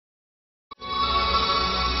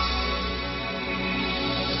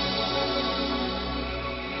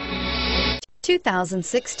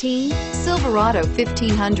2016 Silverado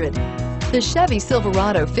 1500. The Chevy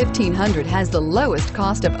Silverado 1500 has the lowest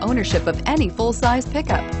cost of ownership of any full-size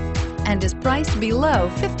pickup and is priced below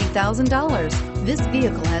 $50,000. This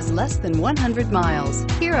vehicle has less than 100 miles.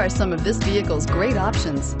 Here are some of this vehicle's great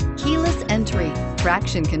options: keyless entry,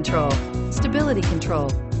 traction control, stability control,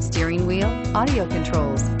 steering wheel audio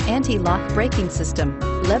controls, anti-lock braking system,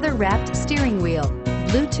 leather-wrapped steering wheel,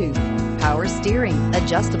 Bluetooth, power steering,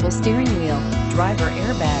 adjustable steering wheel, driver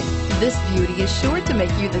airbag. This beauty is sure to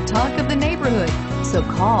make you the talk of the neighborhood. So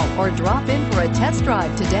call or drop in for a test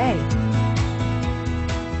drive today.